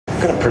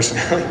kind of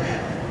personality?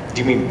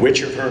 Do you mean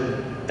which of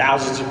her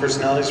thousands of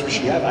personalities would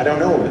she have? I don't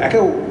know.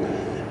 Echo.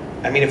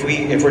 I mean, if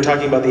we're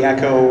talking about the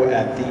Echo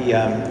at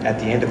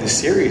the end of the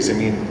series, I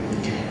mean,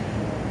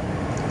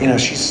 you know,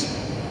 she's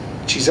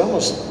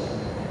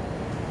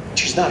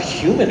not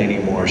human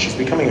anymore. She's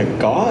becoming a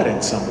god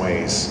in some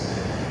ways.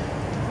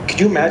 Could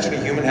you imagine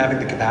a human having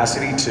the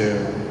capacity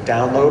to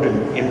download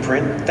and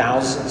imprint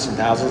thousands and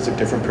thousands of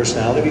different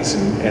personalities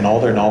and all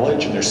their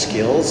knowledge and their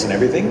skills and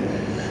everything?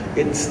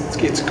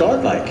 It's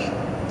godlike.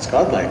 It's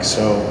godlike.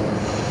 So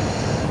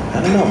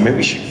I don't know.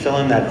 Maybe she'd fill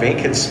in that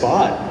vacant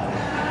spot.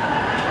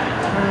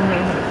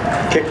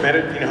 Kick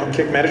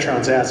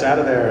Metatron's ass out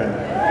of there, and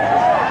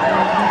yeah,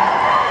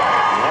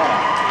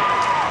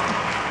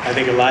 I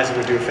think Eliza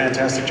would do a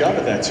fantastic job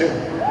at that too.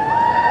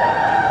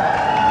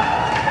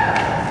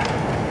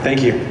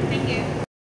 Thank you.